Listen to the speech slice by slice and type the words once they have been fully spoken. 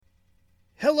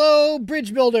Hello,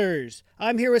 Bridge Builders!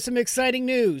 I'm here with some exciting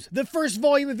news. The first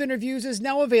volume of interviews is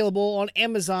now available on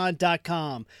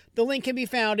Amazon.com. The link can be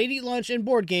found at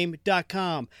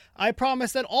EatLunchandBoardGame.com. I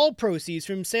promise that all proceeds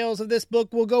from sales of this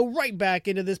book will go right back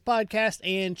into this podcast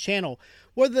and channel.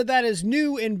 Whether that is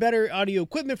new and better audio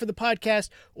equipment for the podcast,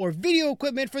 or video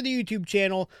equipment for the YouTube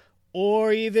channel,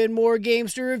 or even more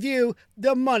games to review,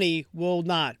 the money will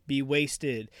not be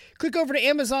wasted. Click over to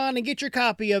Amazon and get your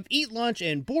copy of Eat Lunch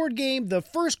and Board Game, the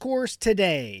first course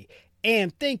today.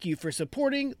 And thank you for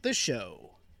supporting the show.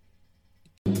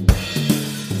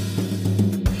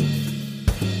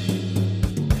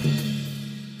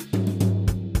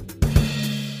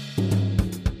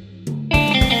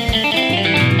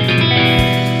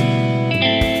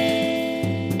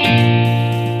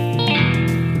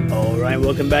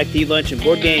 Welcome back to Eat Lunch and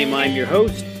Board Game. I'm your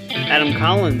host, Adam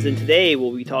Collins, and today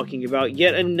we'll be talking about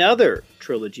yet another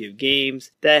trilogy of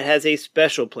games that has a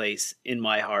special place in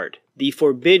my heart, the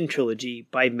Forbidden Trilogy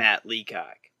by Matt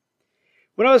Leacock.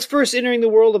 When I was first entering the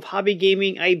world of hobby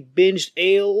gaming, I binged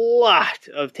a lot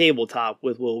of tabletop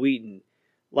with Wil Wheaton.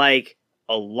 Like,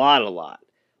 a lot.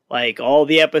 Like, all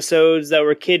the episodes that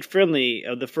were kid-friendly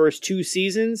of the first 2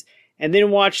 seasons, and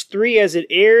then watched 3 as it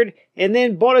aired, and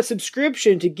then bought a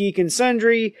subscription to Geek and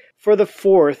Sundry for the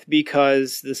 4th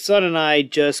because the son and I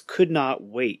just could not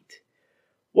wait.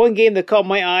 One game that caught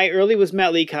my eye early was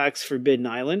Matt Leacock's Forbidden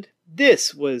Island.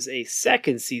 This was a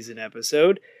second season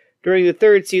episode. During the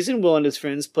 3rd season, Will and his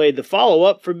friends played the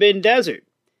follow-up, Forbidden Desert.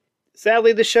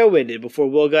 Sadly, the show ended before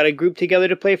Will got a group together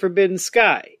to play Forbidden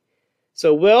Sky.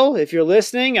 So Will, if you're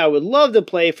listening, I would love to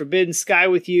play Forbidden Sky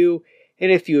with you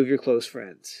and a few of your close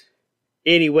friends.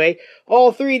 Anyway,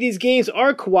 all 3 of these games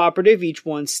are cooperative. Each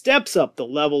one steps up the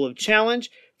level of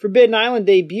challenge. Forbidden Island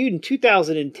debuted in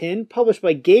 2010, published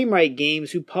by Gamewright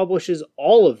Games, who publishes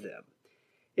all of them.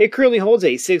 It currently holds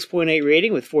a 6.8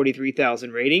 rating with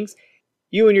 43,000 ratings.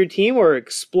 You and your team are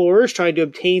explorers trying to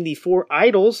obtain the 4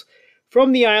 idols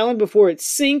from the island before it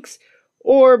sinks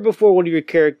or before one of your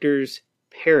characters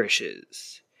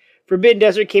perishes. Forbidden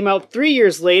Desert came out 3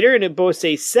 years later, and it boasts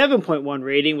a 7.1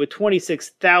 rating with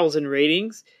 26,000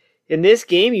 ratings. In this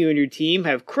game, you and your team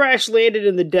have crash-landed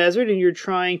in the desert, and you're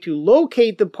trying to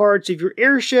locate the parts of your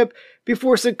airship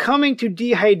before succumbing to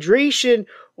dehydration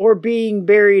or being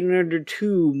buried under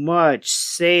too much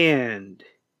sand.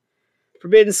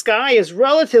 Forbidden Sky is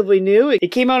relatively new. It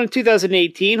came out in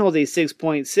 2018, holds a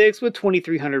 6.6 with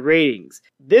 2,300 ratings.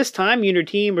 This time, you and your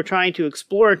team are trying to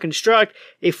explore and construct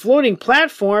a floating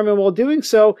platform, and while doing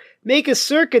so, make a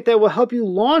circuit that will help you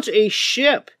launch a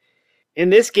ship.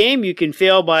 In this game, you can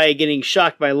fail by getting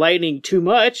shocked by lightning too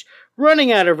much,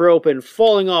 running out of rope and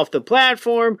falling off the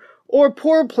platform, or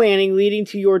poor planning leading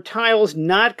to your tiles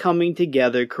not coming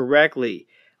together correctly.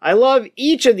 I love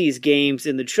each of these games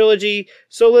in the trilogy,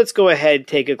 so let's go ahead and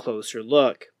take a closer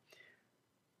look.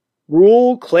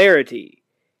 Rule clarity.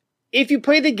 If you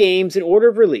play the games in order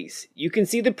of release, you can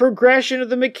see the progression of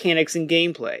the mechanics and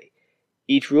gameplay.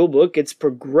 Each rulebook gets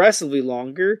progressively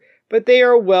longer, but they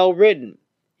are well written.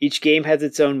 Each game has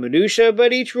its own minutia,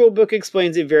 but each rulebook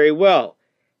explains it very well.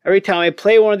 Every time I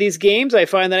play one of these games, I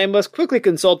find that I must quickly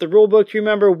consult the rulebook to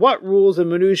remember what rules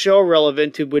and minutia are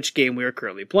relevant to which game we are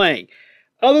currently playing.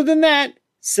 Other than that,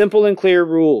 simple and clear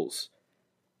rules.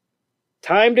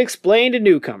 Time to explain to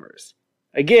newcomers.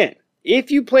 Again, if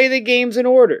you play the games in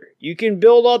order, you can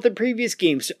build off the previous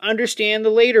games to understand the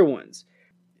later ones.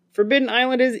 Forbidden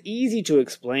Island is easy to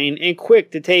explain and quick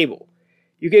to table.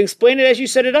 You can explain it as you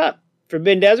set it up.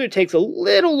 Forbidden Desert takes a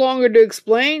little longer to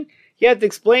explain. You have to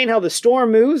explain how the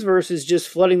storm moves versus just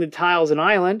flooding the tiles and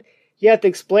island. You have to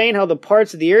explain how the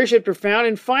parts of the airship are found,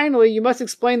 and finally, you must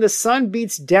explain the sun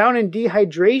beats down in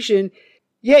dehydration,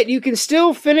 yet you can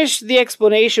still finish the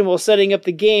explanation while setting up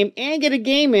the game and get a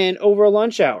game in over a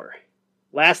lunch hour.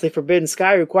 Lastly, Forbidden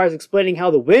Sky requires explaining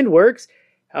how the wind works,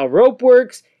 how rope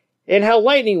works, and how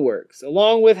lightning works,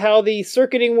 along with how the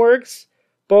circuiting works,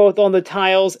 both on the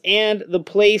tiles and the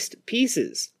placed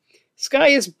pieces. Sky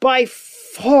is by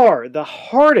far the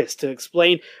hardest to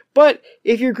explain, but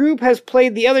if your group has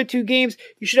played the other 2 games,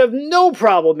 you should have no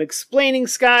problem explaining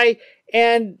Sky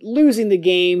and losing the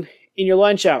game in your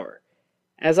lunch hour.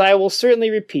 As I will certainly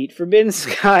repeat, Forbidden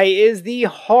Sky is the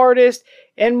hardest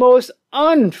and most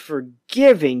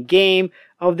unforgiving game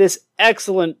of this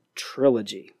excellent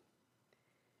trilogy.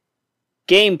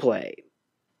 Gameplay.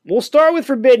 We'll start with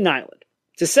Forbidden Island.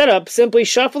 To set up, simply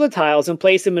shuffle the tiles and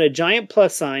place them in a giant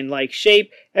plus sign-like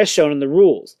shape as shown in the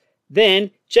rules.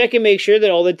 Then, check and make sure that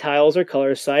all the tiles are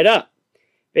color side up.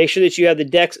 Make sure that you have the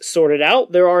decks sorted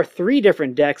out. There are 3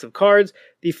 different decks of cards.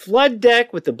 The Flood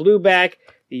deck with the blue back,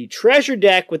 the Treasure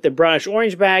deck with the brownish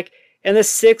orange back, and the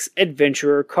 6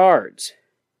 adventurer cards.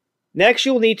 Next,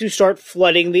 you'll need to start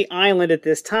flooding the island at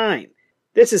this time.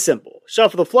 This is simple.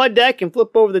 Shuffle the flood deck and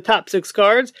flip over the top 6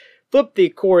 cards. Flip the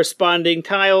corresponding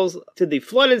tiles to the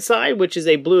flooded side, which is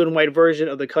a blue and white version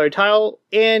of the colored tile,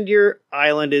 and your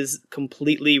island is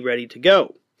completely ready to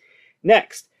go.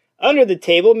 Next, under the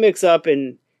table, mix up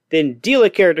and then deal a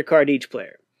character card to each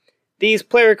player. These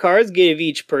player cards give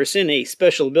each person a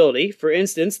special ability. For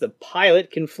instance, the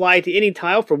pilot can fly to any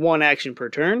tile for 1 action per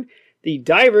turn. The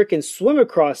diver can swim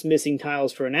across missing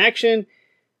tiles for an action.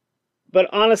 But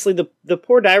honestly, the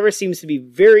poor diver seems to be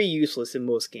very useless in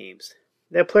most games.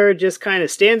 That player just kind of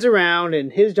stands around,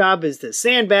 and his job is to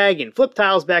sandbag and flip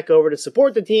tiles back over to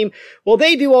support the team while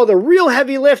they do all the real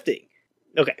heavy lifting.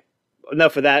 Okay,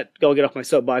 enough of that. Go get off my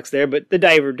soapbox there, but the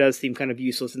diver does seem kind of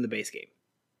useless in the base game.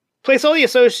 Place all the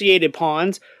associated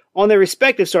pawns on their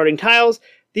respective starting tiles.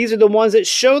 These are the ones that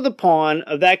show the pawn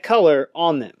of that color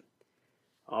on them.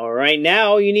 Alright,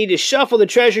 now you need to shuffle the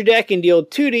treasure deck and deal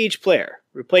 2 to each player.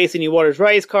 Replace any Water's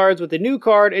Rise cards with a new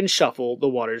card and shuffle the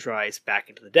Water's Rise back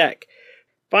into the deck.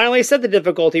 Finally, set the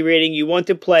difficulty rating you want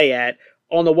to play at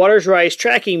on the Water's Rise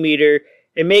tracking meter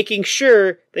and making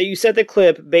sure that you set the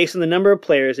clip based on the number of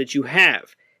players that you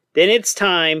have. Then it's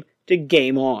time to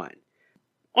game on.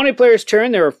 On a player's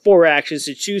turn, there are 4 actions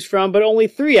to choose from, but only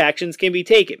 3 actions can be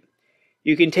taken.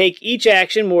 You can take each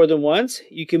action more than once.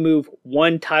 You can move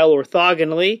 1 tile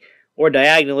orthogonally or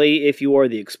diagonally if you are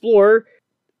the explorer.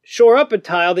 Shore up a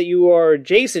tile that you are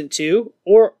adjacent to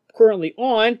or currently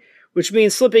on, which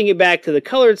means slipping it back to the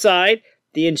colored side.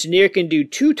 The engineer can do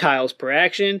 2 tiles per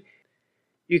action.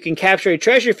 You can capture a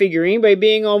treasure figurine by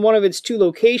being on one of its 2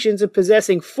 locations and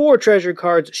possessing 4 treasure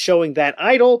cards showing that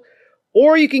idol,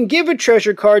 or you can give a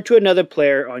treasure card to another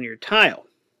player on your tile.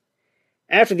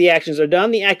 After the actions are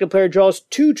done, the active player draws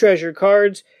 2 treasure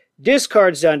cards,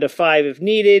 discards down to 5 if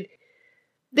needed.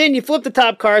 Then you flip the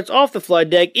top cards off the flood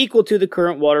deck equal to the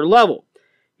current water level.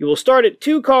 You will start at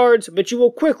 2 cards, but you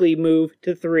will quickly move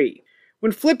to 3.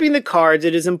 When flipping the cards,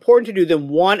 it is important to do them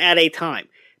 1 at a time,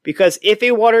 because if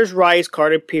a Water's Rise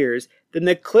card appears, then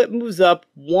the clip moves up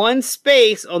 1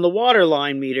 space on the water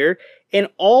line meter, and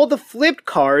all the flipped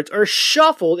cards are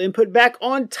shuffled and put back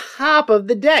on top of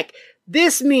the deck.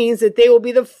 This means that they will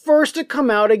be the first to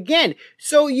come out again,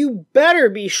 so you better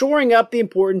be shoring up the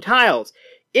important tiles.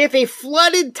 If a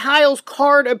flooded tiles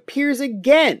card appears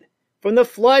again from the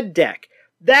flood deck,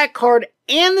 that card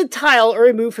and the tile are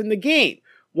removed from the game.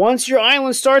 Once your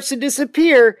island starts to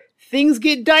disappear, things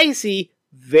get dicey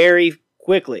very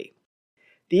quickly.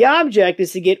 The object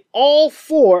is to get all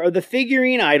 4 of the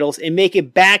figurine idols and make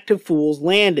it back to Fool's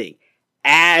Landing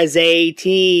as a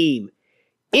team.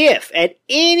 If at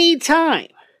any time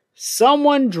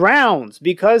someone drowns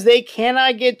because they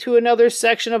cannot get to another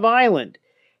section of island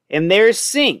and theirs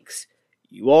sinks,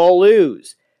 you all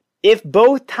lose. If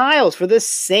both tiles for the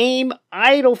same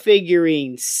idol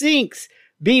figurine sinks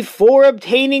before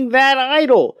obtaining that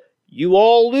idol, you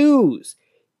all lose.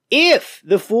 If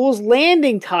the Fool's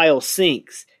Landing tile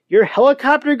sinks, your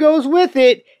helicopter goes with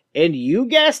it, and you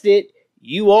guessed it,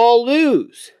 you all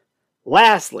lose.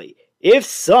 Lastly, if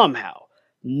somehow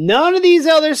none of these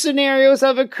other scenarios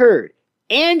have occurred,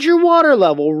 and your water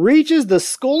level reaches the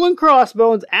skull and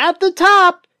crossbones at the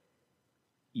top,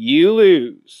 you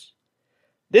lose.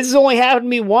 This has only happened to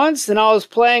me once, and I was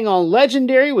playing on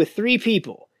Legendary with 3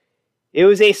 people. It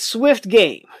was a swift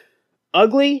game.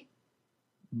 Ugly,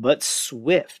 but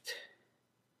swift.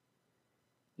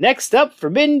 Next up,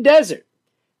 Forbidden Desert.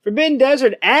 Forbidden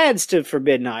Desert adds to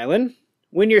Forbidden Island.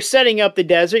 When you're setting up the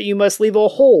desert, you must leave a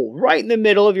hole right in the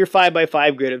middle of your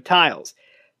 5x5 grid of tiles.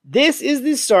 This is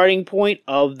the starting point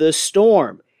of the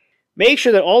storm. Make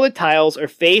sure that all the tiles are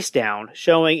face down,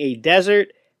 showing a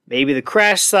desert, maybe the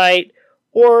crash site,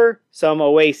 or some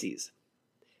oases.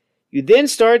 You then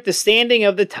start the standing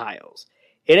of the tiles.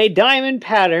 In a diamond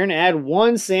pattern, add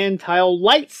 1 sand tile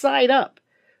light side up.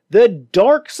 The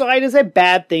dark side is a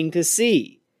bad thing to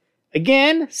see.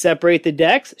 Again, separate the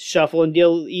decks, shuffle and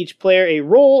deal each player a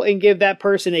roll, and give that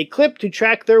person a clip to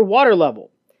track their water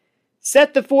level.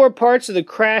 Set the 4 parts of the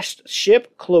crashed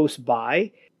ship close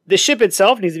by. The ship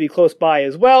itself needs to be close by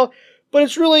as well, but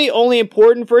it's really only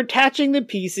important for attaching the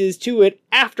pieces to it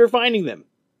after finding them.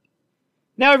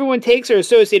 Now everyone takes their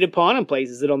associated pawn and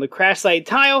places it on the crash site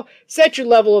tile, set your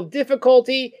level of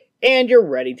difficulty, and you're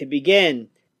ready to begin.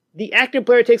 The active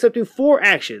player takes up to 4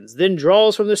 actions, then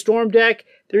draws from the storm deck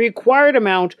the required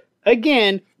amount,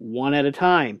 again, 1 at a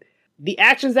time. The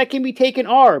actions that can be taken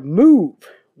are move,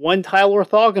 1 tile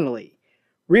orthogonally,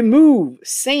 remove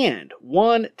sand,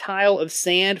 1 tile of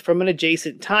sand from an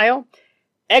adjacent tile,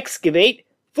 excavate,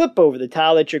 flip over the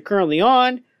tile that you're currently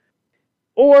on,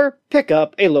 or pick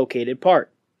up a located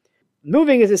part.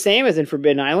 Moving is the same as in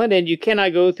Forbidden Island, and you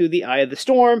cannot go through the Eye of the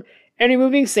Storm, and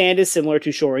removing sand is similar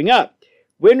to shoring up.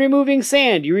 When removing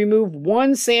sand, you remove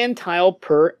one sand tile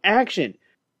per action.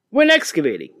 When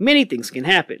excavating, many things can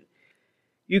happen.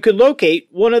 You could locate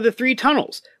one of the 3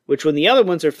 tunnels, which when the other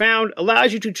ones are found,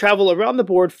 allows you to travel around the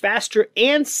board faster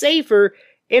and safer,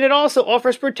 and it also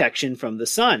offers protection from the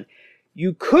sun.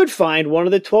 You could find one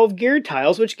of the 12 gear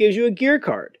tiles, which gives you a gear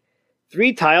card.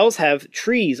 3 tiles have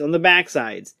trees on the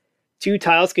backsides. 2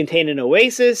 tiles contain an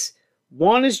oasis.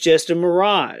 1 is just a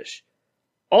mirage.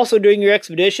 Also, during your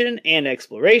expedition and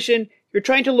exploration, you're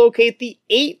trying to locate the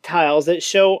 8 tiles that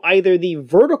show either the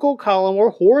vertical column or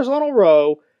horizontal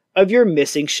row of your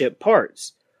missing ship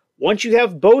parts. Once you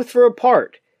have both for a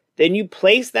part, then you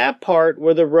place that part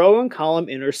where the row and column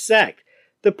intersect.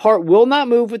 The part will not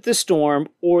move with the storm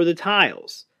or the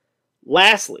tiles.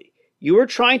 Lastly, you are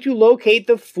trying to locate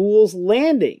the Fool's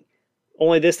Landing,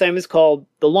 only this time it's called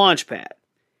the launch pad.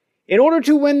 In order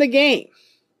to win the game,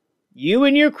 you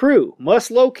and your crew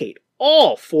must locate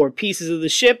all 4 pieces of the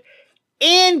ship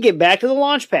and get back to the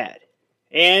launch pad.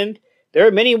 And there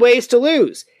are many ways to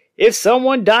lose. If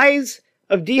someone dies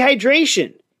of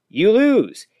dehydration, you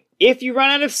lose. If you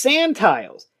run out of sand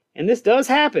tiles, and this does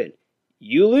happen,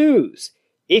 you lose.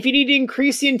 If you need to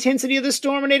increase the intensity of the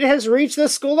storm and it has reached the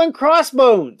skull and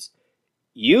crossbones,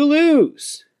 you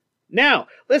lose. Now,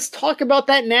 let's talk about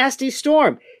that nasty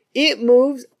storm. It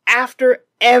moves after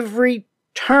every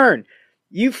turn.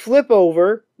 You flip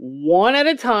over, one at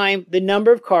a time, the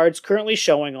number of cards currently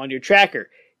showing on your tracker.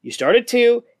 You start at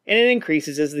 2, and it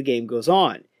increases as the game goes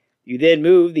on. You then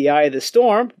move the Eye of the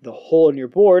Storm, the hole in your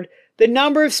board, the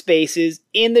number of spaces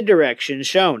in the direction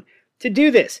shown. To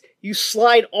do this, you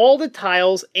slide all the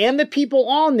tiles and the people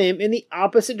on them in the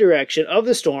opposite direction of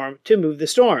the storm to move the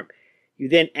storm. You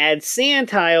then add sand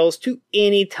tiles to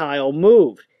any tile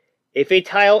moved. If a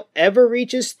tile ever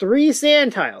reaches 3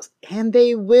 sand tiles, and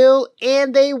they will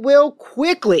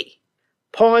quickly,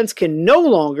 pawns can no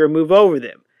longer move over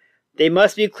them. They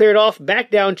must be cleared off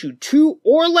back down to 2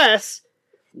 or less,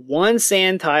 1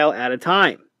 sand tile at a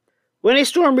time. When a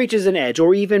storm reaches an edge,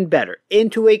 or even better,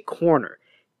 into a corner,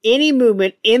 any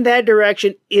movement in that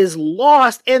direction is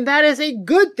lost, and that is a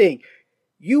good thing.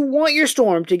 You want your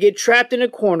storm to get trapped in a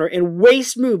corner and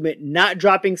waste movement, not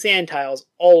dropping sand tiles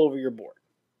all over your board.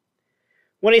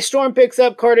 When a storm picks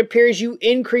up card appears, you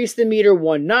increase the meter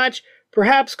 1 notch,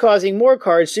 perhaps causing more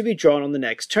cards to be drawn on the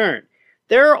next turn.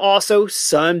 There are also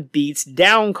sun beats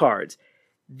down cards.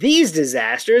 These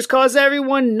disasters cause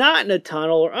everyone not in a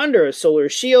tunnel or under a solar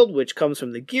shield, which comes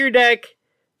from the gear deck,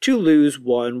 to lose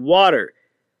 1 water.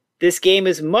 This game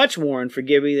is much more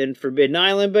unforgiving than Forbidden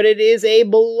Island, but it is a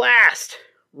blast.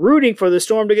 Rooting for the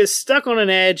storm to get stuck on an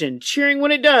edge and cheering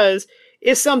when it does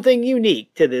is something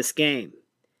unique to this game.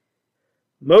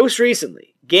 Most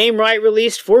recently, Gamewright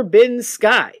released Forbidden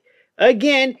Sky.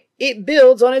 Again, it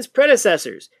builds on its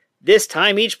predecessors. This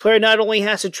time, each player not only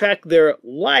has to track their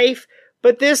life,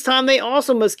 but this time they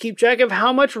also must keep track of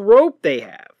how much rope they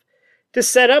have. To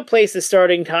set up, place the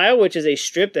starting tile, which is a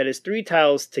strip that is 3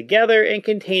 tiles together and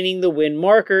containing the wind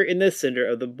marker in the center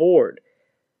of the board.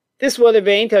 This weather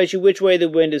vane tells you which way the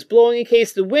wind is blowing in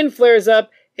case the wind flares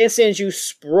up and sends you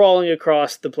sprawling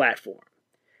across the platform.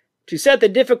 To set the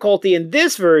difficulty in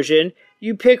this version,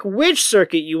 you pick which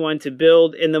circuit you want to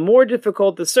build, and the more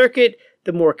difficult the circuit,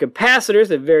 the more capacitors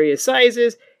of various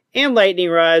sizes and lightning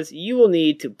rods you will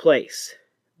need to place.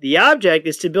 The object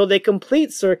is to build a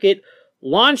complete circuit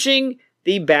launching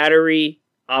the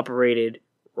battery-operated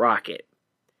rocket.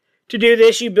 To do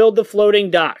this, you build the floating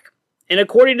dock, and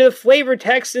according to the flavor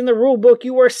text in the rulebook,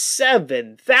 you are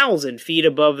 7,000 feet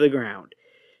above the ground.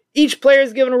 Each player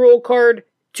is given a rule card,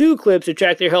 2 clips to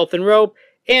track their health and rope,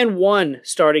 and 1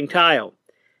 starting tile.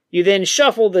 You then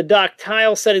shuffle the dock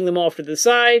tile, setting them off to the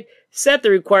side, set the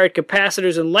required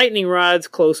capacitors and lightning rods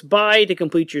close by to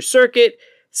complete your circuit,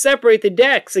 separate the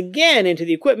decks again into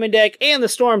the equipment deck and the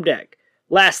storm deck.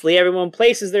 Lastly, everyone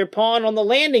places their pawn on the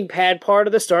landing pad part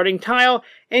of the starting tile,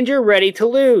 and you're ready to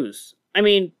lose.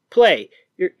 Play.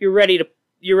 You're ready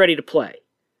to play.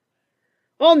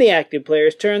 On the active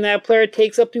player's turn, that player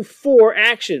takes up to 4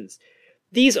 actions.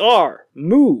 These are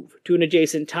move to an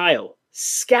adjacent tile,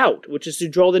 scout, which is to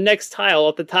draw the next tile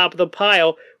off the top of the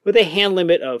pile with a hand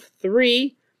limit of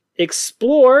 3,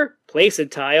 explore, place a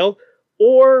tile,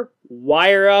 or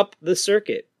wire up the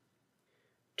circuit.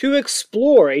 To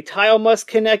explore, a tile must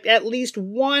connect at least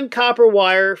 1 copper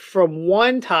wire from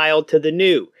 1 tile to the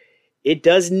new. It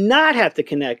does not have to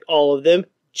connect all of them,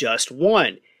 just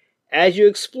 1. As you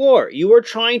explore, you are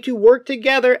trying to work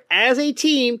together as a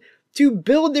team to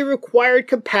build the required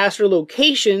capacitor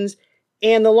locations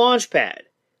and the launch pad.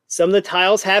 Some of the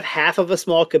tiles have half of a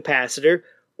small capacitor,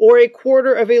 or a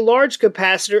quarter of a large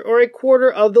capacitor, or a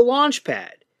quarter of the launch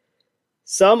pad.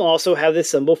 Some also have the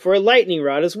symbol for a lightning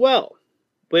rod as well.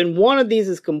 When one of these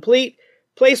is complete,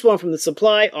 place one from the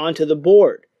supply onto the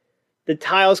board. The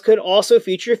tiles could also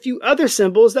feature a few other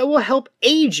symbols that will help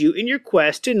aid you in your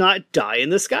quest to not die in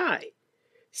the sky.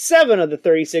 7 of the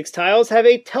 36 tiles have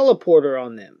a teleporter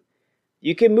on them.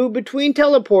 You can move between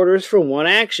teleporters for one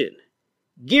action.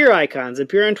 Gear icons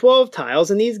appear on 12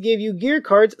 tiles, and these give you gear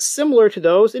cards similar to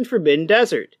those in Forbidden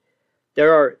Desert.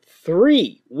 There are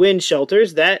 3 wind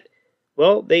shelters that,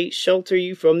 well, they shelter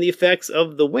you from the effects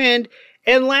of the wind.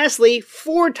 And lastly,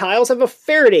 4 tiles have a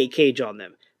Faraday cage on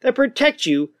them that protect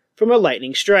you from a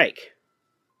lightning strike.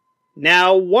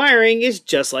 Now, wiring is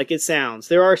just like it sounds.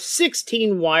 There are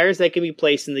 16 wires that can be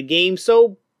placed in the game,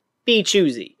 so be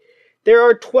choosy. There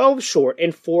are 12 short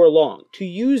and 4 long. To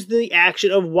use the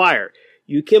action of wire,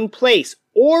 you can place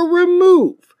or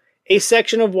remove a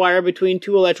section of wire between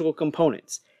 2 electrical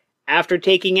components. After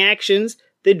taking actions,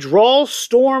 the Draw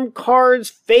Storm cards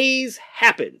phase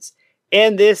happens,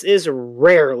 and this is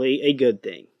rarely a good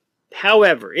thing.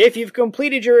 However, if you've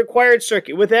completed your required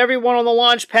circuit with everyone on the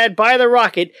launch pad by the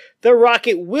rocket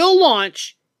will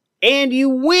launch and you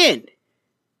win.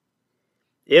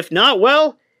 If not,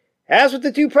 well, as with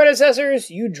the 2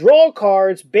 predecessors, you draw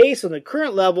cards based on the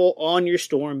current level on your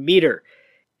storm meter.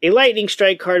 A lightning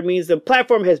strike card means the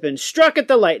platform has been struck at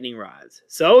the lightning rods.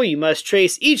 So you must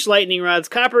trace each lightning rod's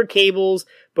copper cables,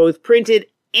 both printed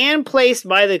and placed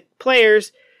by the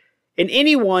players, and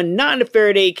anyone not in a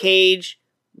Faraday cage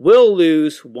will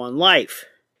lose 1 life.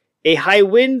 A high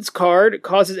winds card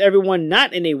causes everyone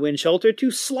not in a wind shelter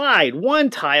to slide 1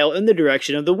 tile in the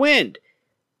direction of the wind.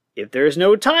 If there is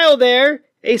no tile there,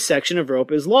 a section of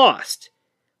rope is lost.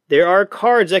 There are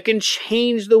cards that can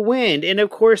change the wind, and of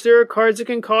course there are cards that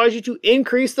can cause you to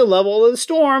increase the level of the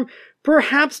storm,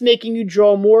 perhaps making you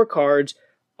draw more cards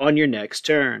on your next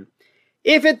turn.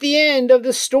 If at the end of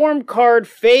the storm card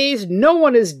phase no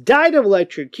one has died of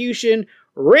electrocution,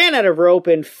 ran out of rope,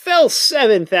 and fell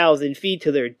 7,000 feet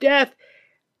to their death,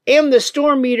 and the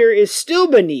storm meter is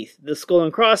still beneath the skull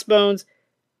and crossbones,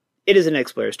 it is the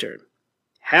next player's turn.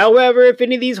 However, if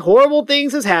any of these horrible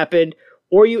things has happened,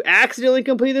 or you accidentally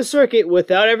complete the circuit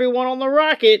without everyone on the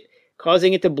rocket,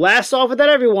 causing it to blast off without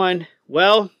everyone,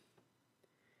 well,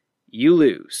 you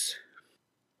lose.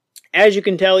 As you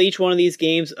can tell, each one of these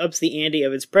games ups the ante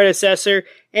of its predecessor,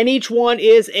 and each one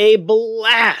is a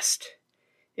blast.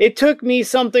 It took me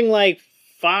something like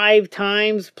 5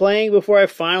 times playing before I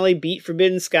finally beat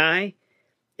Forbidden Sky.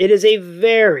 It is a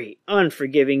very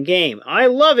unforgiving game. I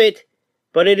love it,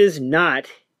 but it is not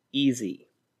easy.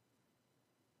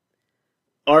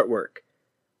 Artwork.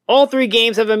 All 3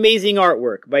 games have amazing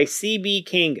artwork by C.B.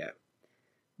 Kanga.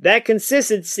 That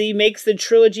consistency makes the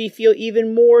trilogy feel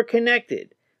even more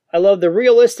connected. I love the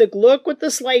realistic look with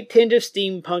the slight tinge of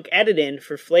steampunk added in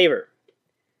for flavor.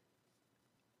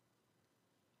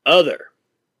 Other.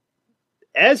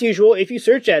 As usual, if you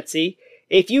search Etsy,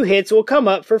 a few hits will come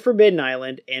up for Forbidden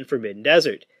Island and Forbidden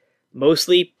Desert.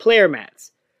 Mostly player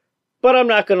mats. But I'm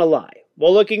not going to lie.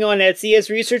 While looking on Etsy as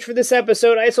research for this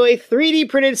episode, I saw a 3D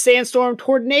printed sandstorm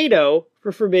tornado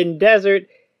for Forbidden Desert,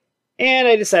 and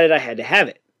I decided I had to have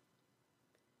it.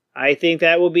 I think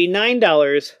that will be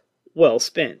 $9 well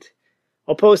spent.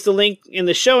 I'll post the link in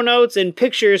the show notes and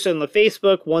pictures on the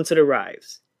Facebook once it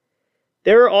arrives.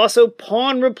 There are also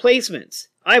pawn replacements.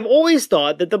 I've always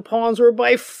thought that the pawns were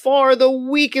by far the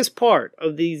weakest part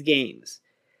of these games.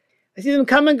 I see them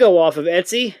come and go off of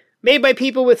Etsy, made by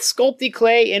people with sculpty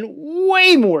clay and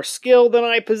way more skill than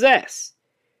I possess.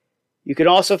 You can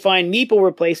also find meeple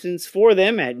replacements for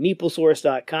them at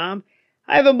meeplesource.com.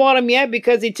 I haven't bought them yet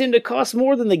because they tend to cost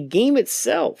more than the game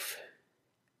itself.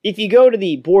 If you go to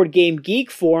the Board Game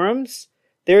Geek forums,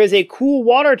 there is a cool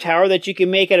water tower that you can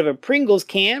make out of a Pringles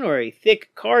can or a thick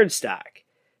cardstock.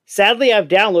 Sadly, I've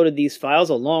downloaded these files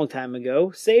a long time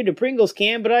ago, saved a Pringles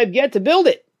can, but I've yet to build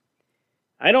it.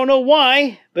 I don't know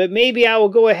why, but maybe I will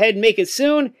go ahead and make it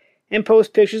soon and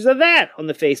post pictures of that on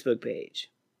the Facebook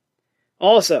page.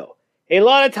 Also, a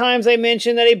lot of times I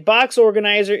mention that a box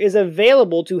organizer is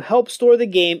available to help store the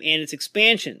game and its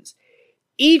expansions.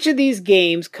 Each of these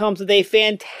games comes with a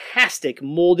fantastic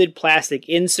molded plastic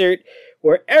insert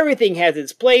where everything has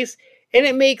its place, and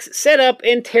it makes setup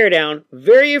and teardown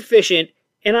very efficient,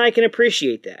 and I can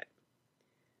appreciate that.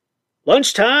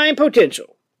 Lunchtime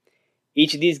potential.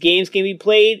 Each of these games can be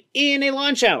played in a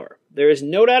lunch hour. There is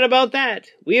no doubt about that.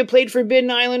 We have played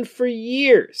Forbidden Island for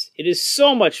years. It is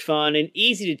so much fun and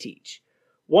easy to teach.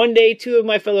 One day, 2 of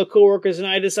my fellow coworkers and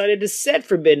I decided to set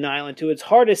Forbidden Island to its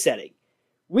hardest setting.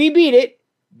 We beat it.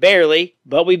 Barely,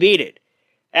 but we beat it.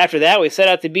 After that, we set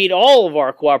out to beat all of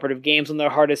our cooperative games on their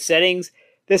hardest settings.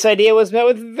 This idea was met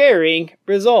with varying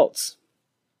results.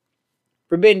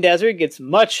 Forbidden Desert gets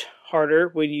much harder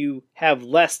when you have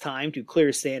less time to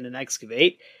clear sand and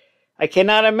excavate. I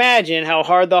cannot imagine how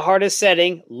hard the hardest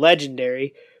setting,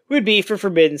 Legendary, would be for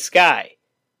Forbidden Sky.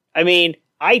 I mean,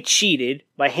 I cheated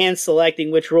by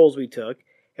hand-selecting which rolls we took,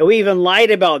 and we even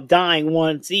lied about dying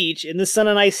once each, and the son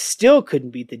and I still couldn't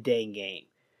beat the dang game.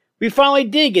 We finally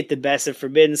did get the best of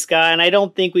Forbidden Sky, and I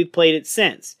don't think we've played it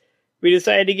since. We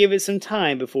decided to give it some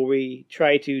time before we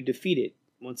try to defeat it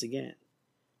once again.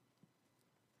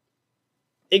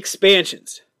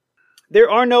 Expansions. There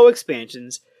are no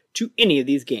expansions to any of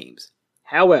these games.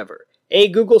 However, a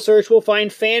Google search will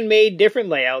find fan-made different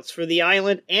layouts for the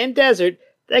island and desert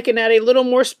that can add a little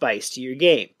more spice to your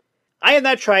game. I have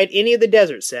not tried any of the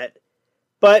desert set,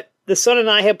 but the son and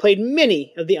I have played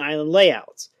many of the island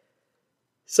layouts.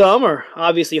 Some are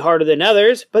obviously harder than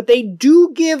others, but they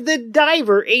do give the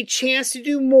diver a chance to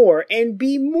do more and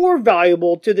be more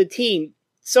valuable to the team.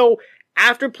 So,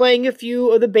 after playing a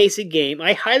few of the basic game,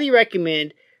 I highly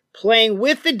recommend playing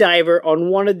with the diver on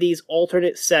one of these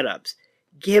alternate setups.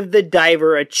 Give the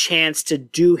diver a chance to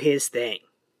do his thing.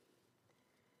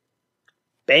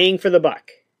 Bang for the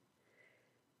buck.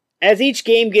 As each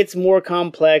game gets more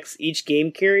complex, each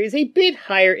game carries a bit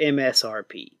higher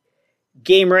MSRP.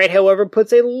 Gamewright, however,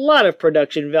 puts a lot of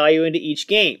production value into each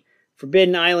game.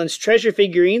 Forbidden Island's treasure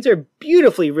figurines are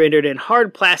beautifully rendered in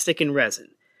hard plastic and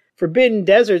resin. Forbidden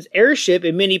Desert's airship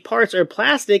and many parts are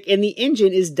plastic and the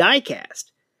engine is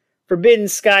die-cast. Forbidden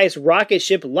Sky's rocket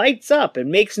ship lights up and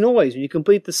makes noise when you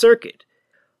complete the circuit.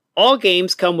 All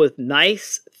games come with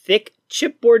nice, thick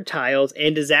chipboard tiles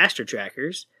and disaster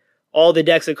trackers. All the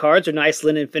decks of cards are nice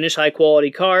linen finish,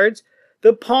 high-quality cards.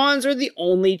 The pawns are the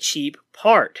only cheap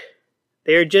part.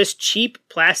 They are just cheap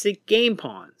plastic game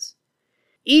pawns.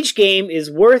 Each game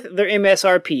is worth their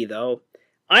MSRP, though.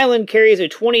 Island carries a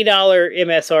 $20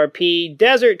 MSRP,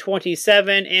 Desert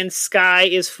 $27, and Sky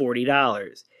is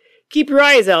 $40. Keep your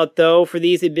eyes out, though, for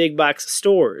these at big box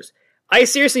stores. I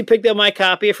seriously picked up my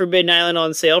copy of Forbidden Island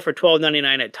on sale for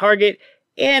 $12.99 at Target,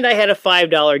 and I had a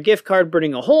 $5 gift card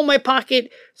burning a hole in my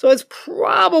pocket, so it's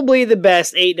probably the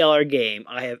best $8 game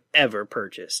I have ever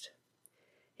purchased.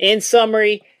 In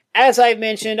summary, as I've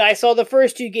mentioned, I saw the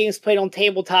first 2 games played on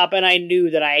tabletop, and I knew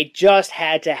that I just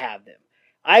had to have them.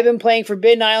 I've been playing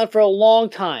Forbidden Island for a long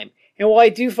time, and while I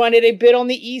do find it a bit on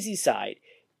the easy side,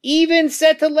 even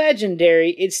set to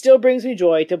Legendary, it still brings me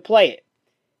joy to play it.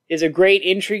 It is a great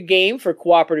entry game for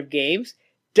cooperative games.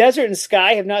 Desert and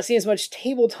Sky have not seen as much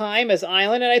table time as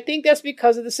Island, and I think that's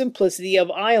because of the simplicity of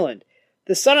Island.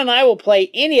 The son and I will play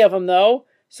any of them, though,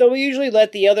 so we usually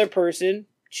let the other person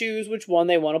choose which one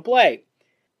they want to play.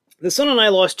 The son and I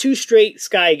lost 2 straight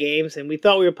Sky games, and we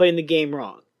thought we were playing the game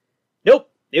wrong. Nope.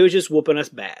 It was just whooping us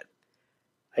bad.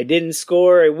 I didn't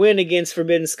score a win against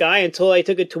Forbidden Sky until I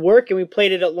took it to work and we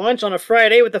played it at lunch on a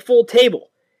Friday with a full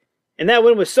table. And that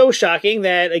win was so shocking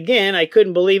that, again, I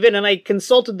couldn't believe it and I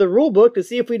consulted the rulebook to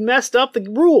see if we'd messed up the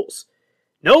rules.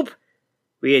 Nope.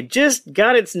 We had just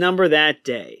got its number that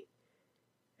day.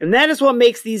 And that is what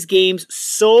makes these games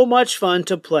so much fun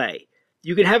to play.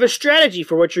 You can have a strategy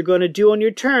for what you're going to do on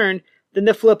your turn, then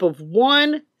the flip of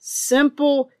one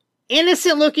simple,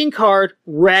 innocent-looking card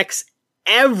wrecks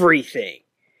everything.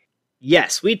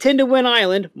 Yes, we tend to win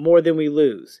Island more than we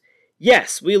lose.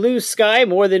 Yes, we lose Sky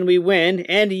more than we win.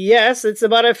 And yes, it's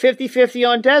about a 50-50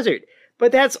 on Desert.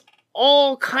 But that's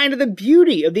all kind of the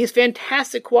beauty of these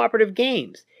fantastic cooperative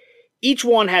games. Each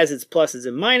one has its pluses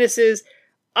and minuses.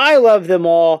 I love them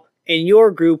all, and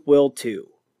your group will too.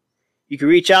 You can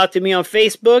reach out to me on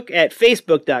Facebook at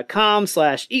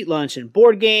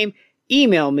facebook.com/eatlunchandboardgame.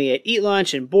 Email me at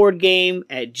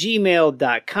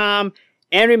eatlunchandboardgame@gmail.com.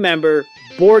 And remember,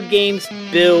 board games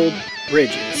build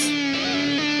bridges.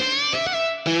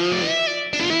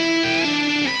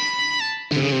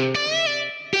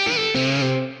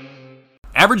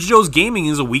 Average Joe's Gaming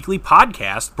is a weekly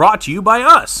podcast brought to you by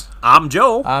us. I'm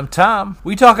Joe. I'm Tom.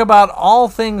 We talk about all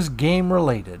things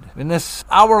game-related. In this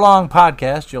hour-long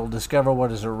podcast, you'll discover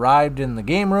what has arrived in the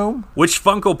game room, which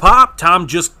Funko Pop Tom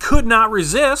just could not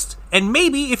resist, and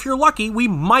maybe, if you're lucky, we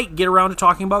might get around to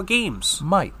talking about games.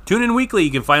 Might. Tune in weekly. You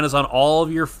can find us on all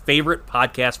of your favorite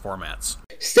podcast formats.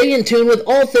 Stay in tune with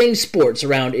all things sports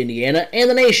around Indiana and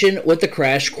the nation with the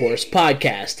Crash Course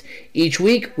Podcast. Each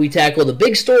week, we tackle the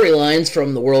big storylines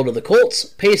from the world of the Colts,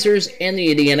 Pacers, and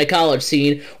the Indiana college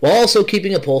scene, while also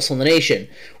keeping a pulse on the nation.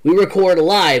 We record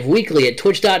live weekly at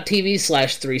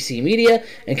twitch.tv/3C Media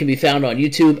and can be found on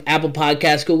YouTube, Apple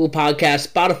Podcasts, Google Podcasts,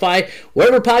 Spotify,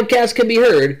 wherever podcasts can be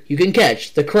heard. You can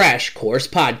catch the Crash Course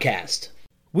Podcast.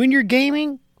 When you're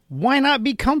gaming, why not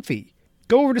be comfy?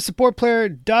 Go over to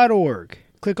supportplayer.org.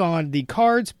 Click on the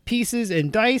cards, pieces,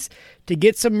 and dice to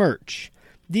get some merch.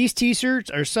 These t-shirts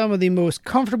are some of the most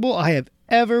comfortable I have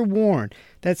ever worn.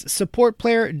 That's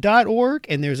supportplayer.org,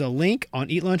 and there's a link on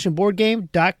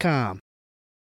eatlunchandboardgame.com.